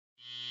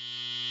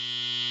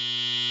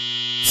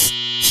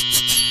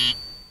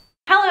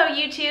Hello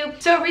YouTube!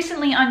 So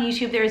recently on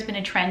YouTube there has been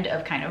a trend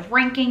of kind of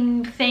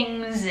ranking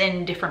things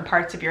in different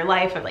parts of your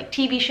life, of like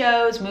TV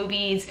shows,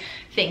 movies,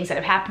 things that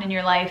have happened in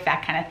your life,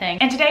 that kind of thing.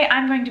 And today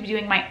I'm going to be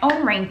doing my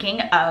own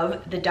ranking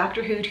of the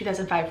Doctor Who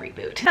 2005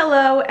 reboot.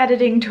 Hello,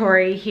 editing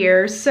Tori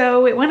here.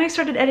 So when I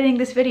started editing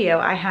this video,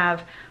 I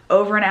have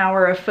over an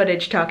hour of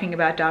footage talking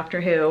about Doctor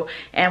Who,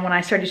 and when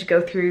I started to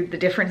go through the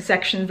different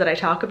sections that I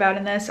talk about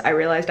in this, I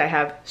realized I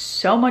have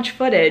so much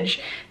footage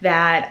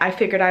that I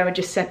figured I would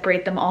just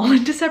separate them all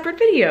into separate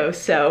videos.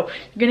 So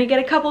you're gonna get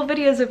a couple of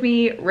videos of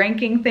me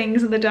ranking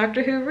things in the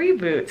Doctor Who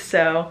reboot,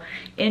 so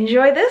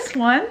enjoy this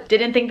one.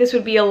 Didn't think this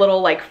would be a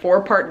little like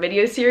 4-part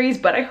video series,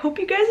 but I hope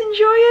you guys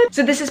enjoy it.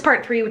 So this is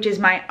part 3, which is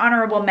my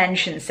honorable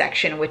mention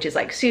section, which is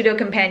like pseudo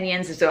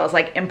companions as well as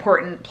like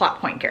important plot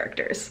point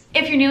characters.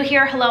 If you're new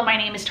here, hello, my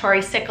name is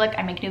Tori Cyclic.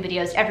 I make new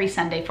videos every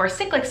Sunday for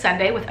Cyclic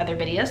Sunday with other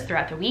videos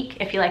throughout the week.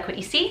 If you like what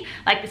you see,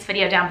 like this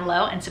video down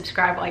below and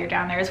subscribe while you're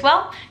down there as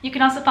well. You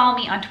can also follow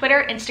me on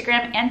Twitter,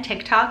 Instagram, and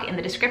TikTok in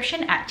the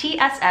description at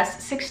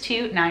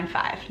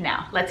tss6295.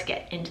 Now, let's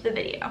get into the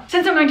video.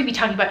 Since I'm going to be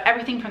talking about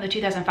everything from the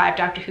 2005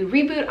 Doctor Who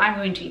reboot, I'm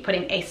going to be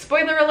putting a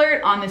spoiler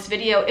alert on this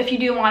video. If you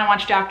do want to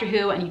watch Doctor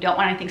Who and you don't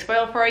want anything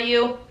spoiled for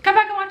you, come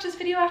back and watch this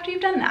video after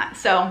you've done that.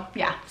 So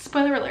yeah,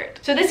 spoiler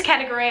alert. So this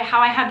category, how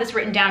I have this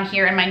written down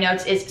here in my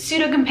notes, is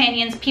pseudo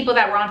companions, people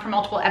that were on for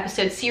multiple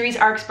episode series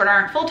arcs but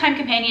aren't full-time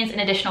companions,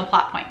 and additional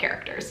plot point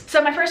characters.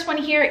 So my first one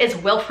here is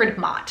Wilfred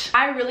Mott.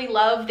 I really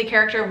love the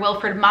character of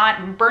Wilfred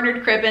Mott.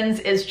 Bernard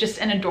Cribbins is just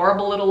an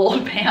adorable little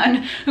old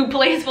man who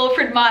plays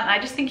Wilfred Mott, and I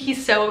just think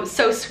he's so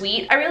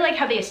sweet. I really like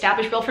how they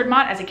established Wilfred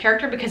Mott as a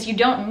character because you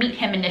don't meet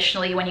him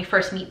initially when you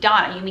first meet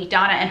Donna. You meet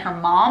Donna and her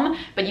mom,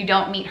 but you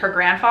don't meet her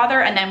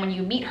grandfather, and then when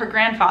you meet her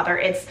grandfather,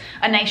 it's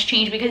a nice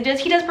change because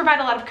he does provide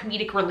a lot of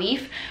comedic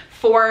relief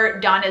for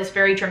Donna's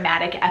very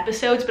dramatic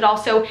episodes, but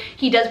also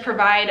he does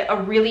provide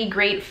a really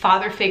great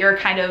father figure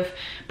kind of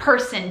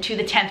person to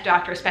the 10th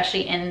Doctor,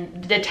 especially in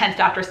the 10th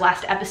Doctor's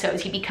last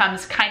episodes. He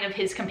becomes kind of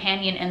his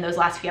companion in those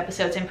last few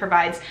episodes and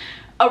provides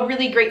a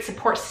really great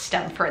support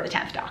system for the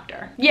 10th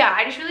Doctor. Yeah,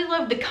 I just really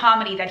love the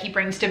comedy that he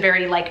brings to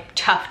very like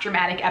tough,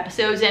 dramatic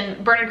episodes,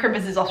 and Bernard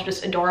Cribbins is also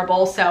just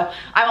adorable, so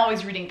I'm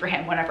always rooting for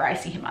him whenever I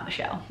see him on the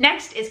show.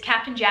 Next is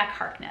Captain Jack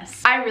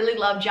Harkness. I really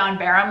love John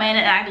Barrowman,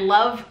 and I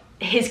love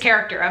his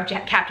character of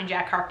Captain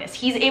Jack Harkness.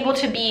 He's able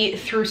to be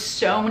through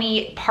so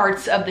many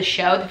parts of the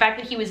show. The fact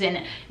that he was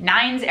in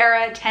 9's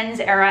era,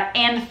 10's era,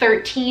 and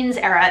 13's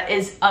era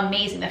is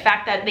amazing. The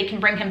fact that they can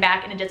bring him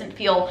back and it doesn't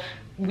feel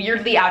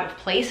weirdly out of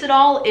place at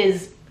all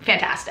is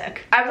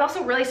fantastic. I was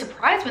also really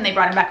surprised when they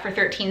brought him back for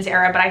 13's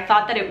era, but I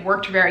thought that it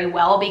worked very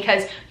well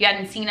because you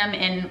hadn't seen him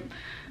in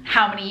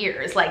how many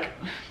years? Like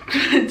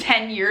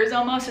 10 years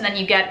almost, and then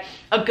you get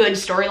a good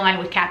storyline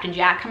with Captain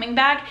Jack coming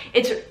back.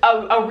 It's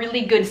a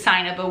really good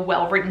sign of a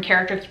well-written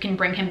character if you can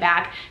bring him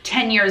back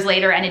 10 years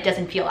later and it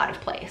doesn't feel out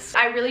of place.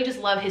 I really just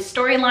love his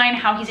storyline,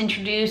 how he's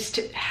introduced,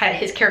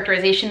 his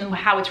characterization,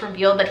 how it's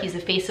revealed that he's the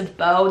face of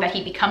Bo, that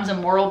he becomes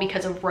immortal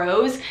because of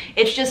Rose.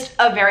 It's just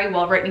a very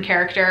well-written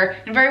character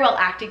and very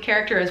well-acted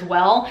character as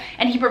well,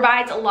 and he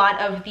provides a lot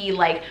of the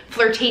like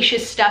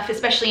flirtatious stuff,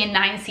 especially in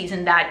 9th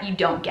season, that you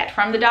don't get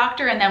from the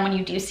Doctor, and then when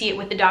you do see it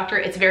with the Doctor,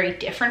 it's very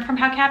different from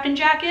how Captain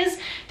Jack is.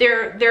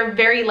 They're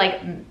very like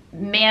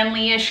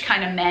manly-ish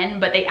kind of men,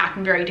 but they act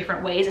in very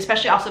different ways,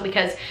 especially also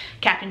because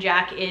Captain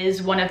Jack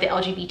is one of the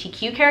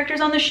LGBTQ characters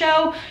on the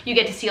show. You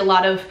get to see a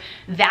lot of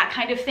that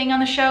kind of thing on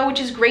the show, which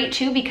is great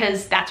too,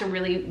 because that's a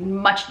really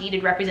much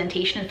needed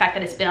representation. The fact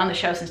that it's been on the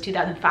show since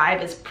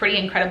 2005 is pretty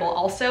incredible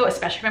also,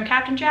 especially from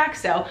Captain Jack,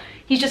 so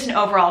he's just an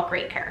overall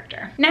great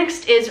character.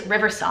 Next is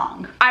River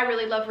Song. I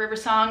really love River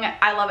Song.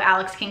 I love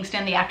Alex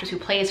Kingston, the actress who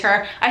plays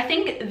her. I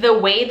think the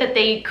way that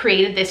they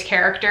created this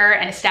character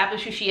and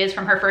established who she is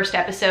from her first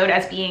episode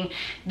as being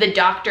the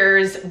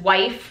Doctor's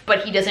wife,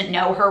 but he doesn't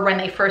know her when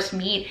they first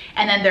meet,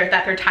 and then their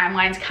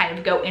timelines kind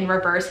of go in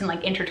reverse and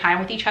like intertwine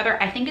with each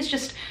other, I think is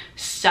just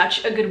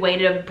such a good way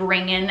to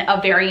bring in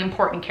a very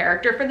important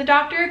character for the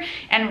Doctor,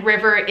 and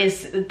River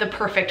is the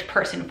perfect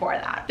person for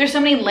that. There's so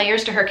many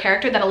layers to her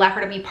character that allow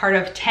her to be part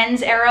of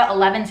 10's era,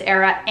 11's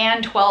era,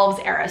 and 12's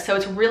era, so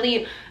it's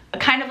really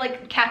kind of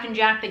like Captain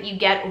Jack that you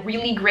get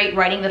really great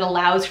writing that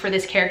allows for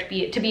this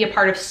character to be a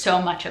part of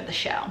so much of the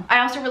show. I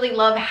also really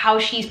love how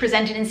she's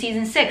presented in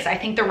season 6. I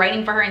think the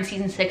writing for her in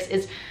season 6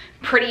 is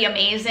pretty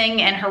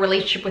amazing, and her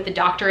relationship with the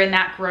Doctor in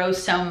that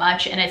grows so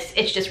much, and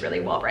it's just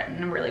really well written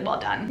and really well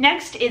done.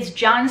 Next is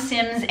John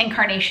Simm's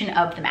incarnation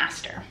of the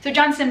Master. So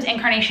John Simm's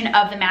incarnation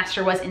of the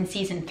Master was in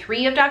season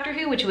 3 of Doctor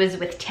Who, which was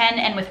with Ten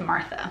and with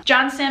Martha.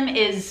 John Simm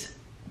is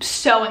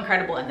so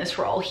incredible in this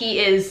role. He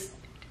is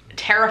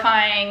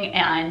terrifying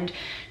and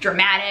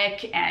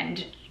dramatic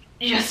and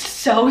just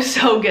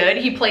so good.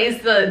 He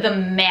plays the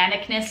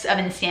manicness of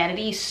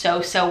insanity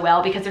so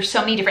well because there's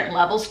so many different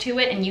levels to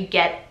it, and you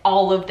get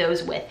all of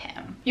those with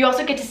him. You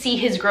also get to see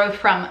his growth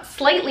from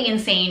slightly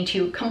insane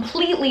to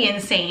completely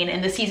insane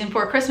in the season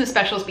 4 Christmas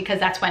specials, because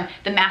that's when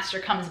the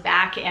Master comes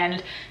back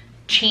and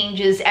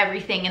changes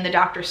everything in the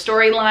Doctor's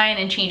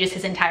storyline and changes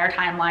his entire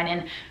timeline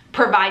and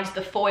provides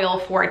the foil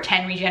for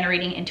 10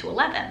 regenerating into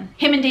 11.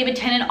 Him and David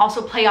Tennant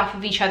also play off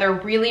of each other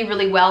really,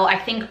 really well. I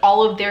think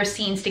all of their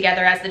scenes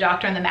together as the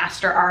Doctor and the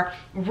Master are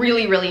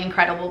really, really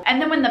incredible. And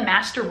then when the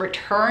Master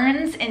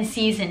returns in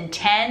season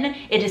 10,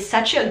 it is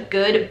such a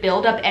good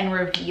build-up and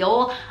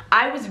reveal.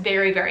 I was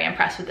very, very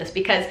impressed with this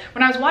because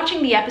when I was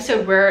watching the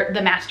episode where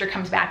the Master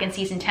comes back in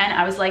season 10,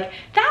 I was like,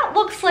 that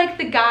looks like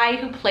the guy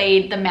who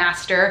played the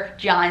Master,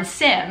 John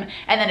Sim.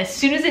 And then as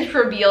soon as it's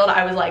revealed,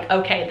 I was like,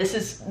 okay, this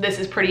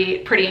is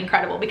pretty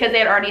incredible, because they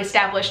had already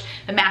established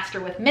the Master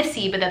with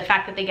Missy, but then the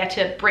fact that they get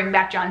to bring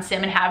back John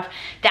Sim and have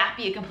that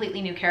be a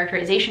completely new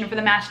characterization for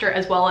the Master,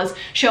 as well as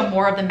show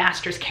more of the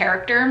Master's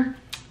character,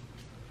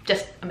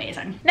 just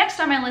amazing. Next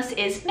on my list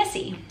is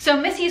Missy. So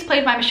Missy is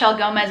played by Michelle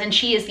Gomez, and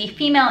she is the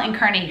female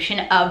incarnation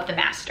of the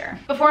Master.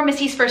 Before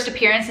Missy's first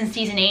appearance in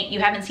season 8, you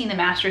haven't seen the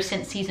Master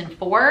since season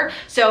 4.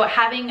 So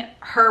having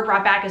her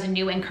brought back as a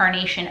new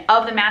incarnation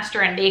of the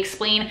Master, and they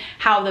explain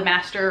how the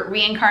Master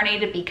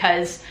reincarnated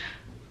because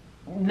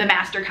the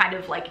Master kind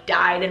of like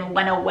died and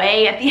went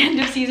away at the end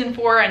of season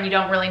 4, and you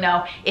don't really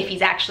know if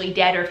he's actually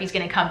dead or if he's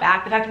going to come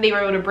back. The fact that they were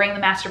able to bring the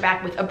Master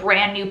back with a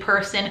brand new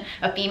person,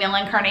 a female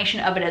incarnation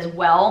of it as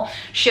well,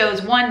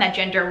 shows, one, that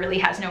gender really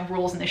has no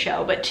rules in the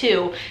show, but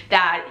two,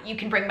 that you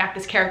can bring back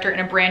this character in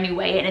a brand new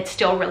way and it's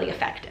still really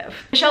effective.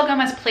 Michelle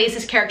Gomez plays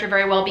this character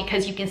very well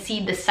because you can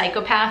see the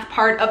psychopath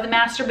part of the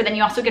Master, but then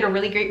you also get a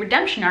really great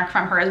redemption arc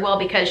from her as well,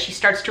 because she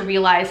starts to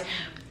realize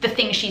the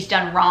things she's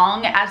done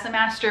wrong as the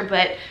Master,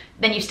 but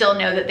then you still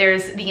know that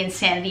there's the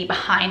insanity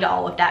behind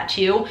all of that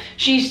too.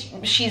 She's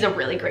a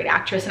really great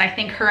actress, and I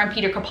think her and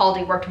Peter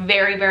Capaldi worked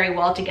very, very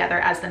well together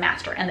as the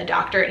Master and the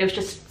Doctor. It was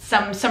just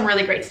some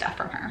really great stuff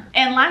from her.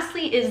 And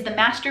lastly is the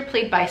Master,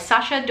 played by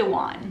Sacha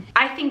Dhawan.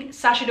 I think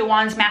Sacha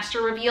Dhawan's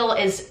Master reveal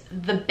is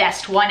the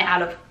best one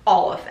out of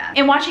all of them.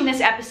 In watching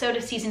this episode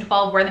of season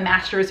 12 where the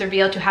Master is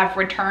revealed to have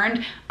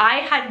returned, I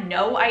had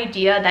no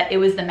idea that it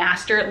was the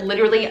Master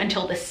literally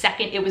until the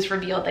second it was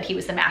revealed that he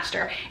was the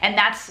Master. And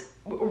that's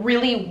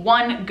really,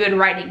 one, good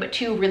writing, but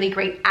two, really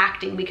great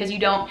acting, because you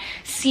don't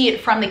see it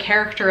from the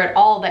character at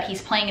all that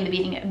he's playing in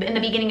the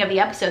beginning of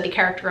the episode, the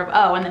character of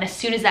O, and then as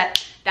soon as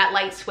that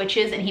light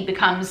switches and he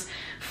becomes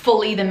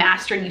fully the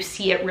Master and you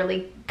see it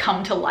really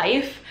come to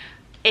life,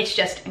 it's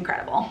just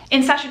incredible.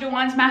 In Sacha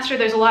Dhawan's Master,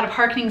 there's a lot of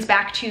harkenings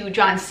back to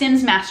John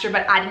Sim's Master,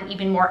 but at an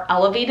even more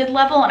elevated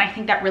level, and I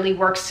think that really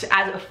works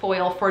as a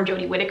foil for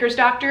Jodie Whittaker's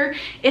Doctor.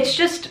 It's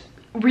just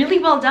really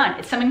well done.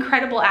 It's some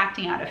incredible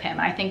acting out of him.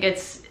 I think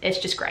it's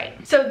just great.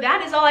 So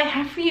that is all I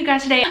have for you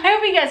guys today. I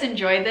hope you guys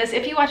enjoyed this.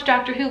 If you watch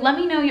Doctor Who, let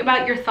me know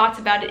about your thoughts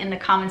about it in the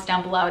comments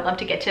down below. I'd love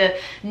to get to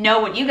know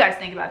what you guys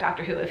think about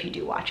Doctor Who if you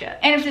do watch it.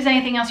 And if there's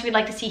anything else you'd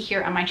like to see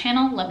here on my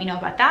channel, let me know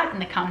about that in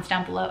the comments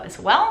down below as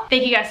well.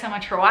 Thank you guys so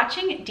much for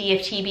watching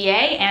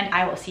DFTBA, and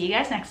I will see you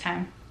guys next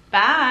time.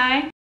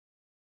 Bye.